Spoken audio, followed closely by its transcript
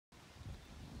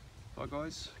Hi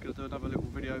guys, going to do another little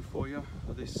video for you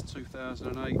of this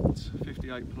 2008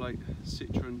 58 plate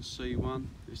Citroen C1.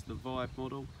 It's the Vibe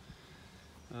model.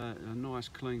 A nice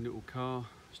clean little car.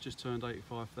 It's just turned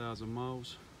 85,000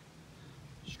 miles.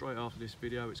 Straight after this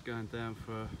video it's going down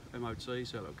for MOT,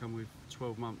 so it'll come with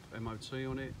 12-month MOT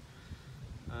on it.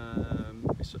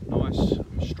 It's a nice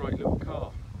straight little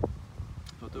car.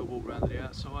 I'll do a walk around to the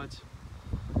outside,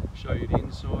 show you the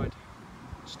inside,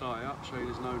 start it up, show you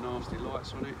there's no nasty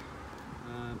lights on it.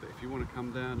 But if you want to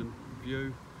come down and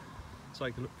view,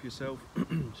 take a look for yourself,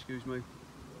 excuse me,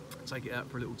 take it out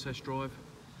for a little test drive,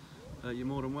 you're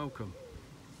more than welcome.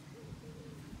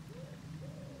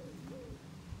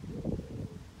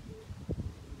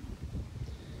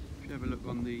 If you have a look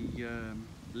on the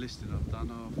listing I've done,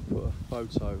 I've put a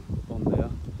photo on there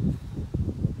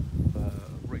of a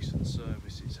recent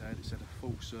service it's had. It's had a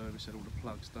full service, had all the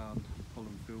plugs done,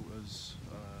 pollen filters,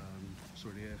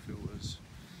 the air filters,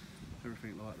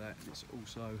 everything like that. It's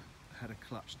also had a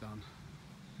clutch done.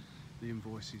 The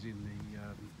invoice is in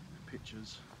the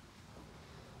pictures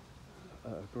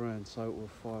at a grand total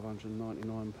of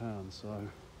 £599, so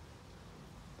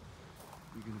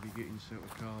you're going to be getting yourself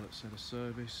a car that's had a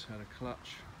service, had a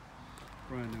clutch,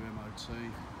 brand new MOT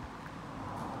and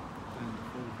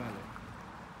full valet.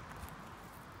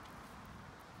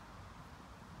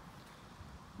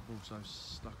 I've also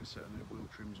stuck a set of new wheel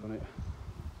trims on it.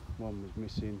 One was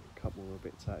missing, a couple were a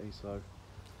bit tatty, so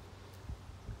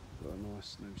got a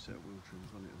nice new set of wheel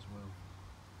trims on it as well.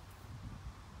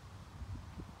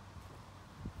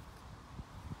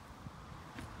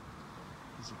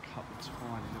 There's a couple of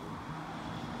tiny little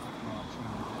marks on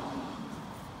it,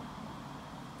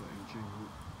 but in general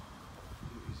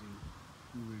it is in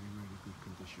really good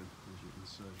condition, as you can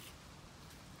see.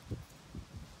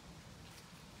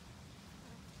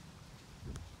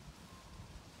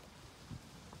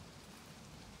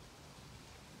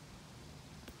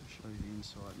 Show you the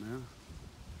inside now.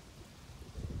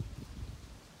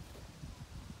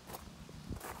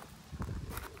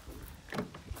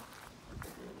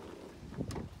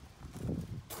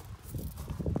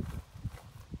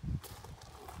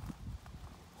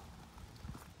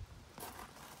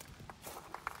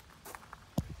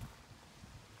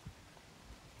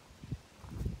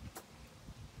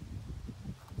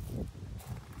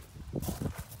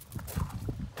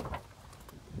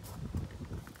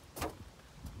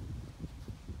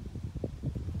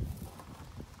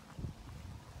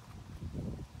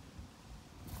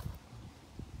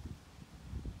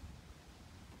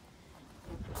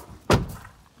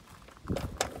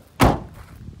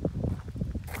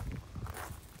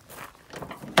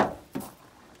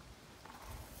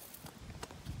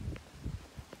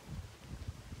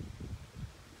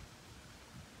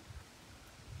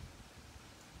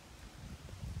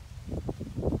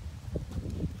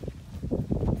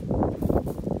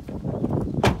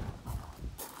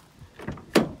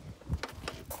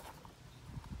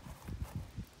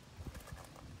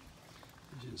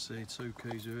 See, two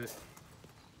keys with it.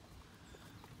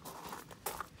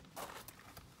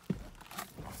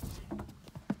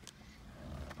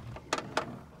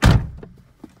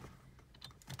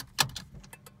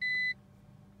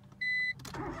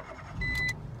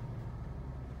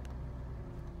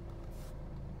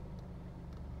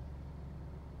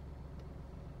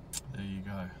 There you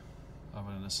go.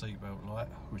 Other than the seatbelt light,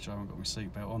 which I haven't got my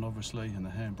seatbelt on obviously, and the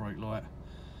handbrake light,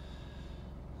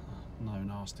 no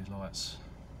nasty lights.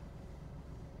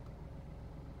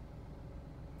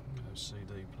 CD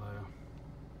player.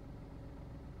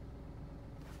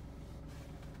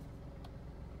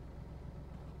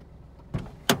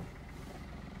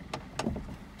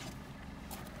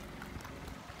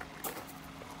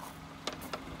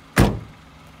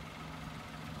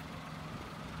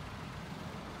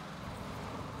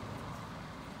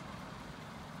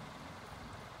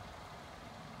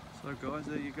 So guys,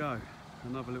 there you go,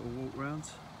 another little walk round.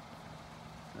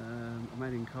 I'm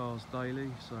adding cars daily,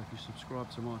 so if you subscribe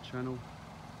to my channel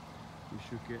you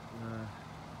should get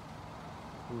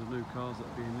all the new cars that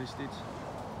are being listed.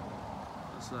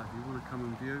 So if you want to come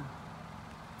and view,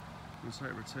 and take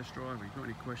it for a test drive, if you've got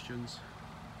any questions,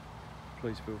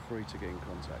 please feel free to get in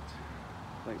contact.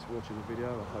 Thanks for watching the video,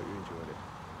 I hope you enjoyed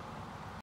it.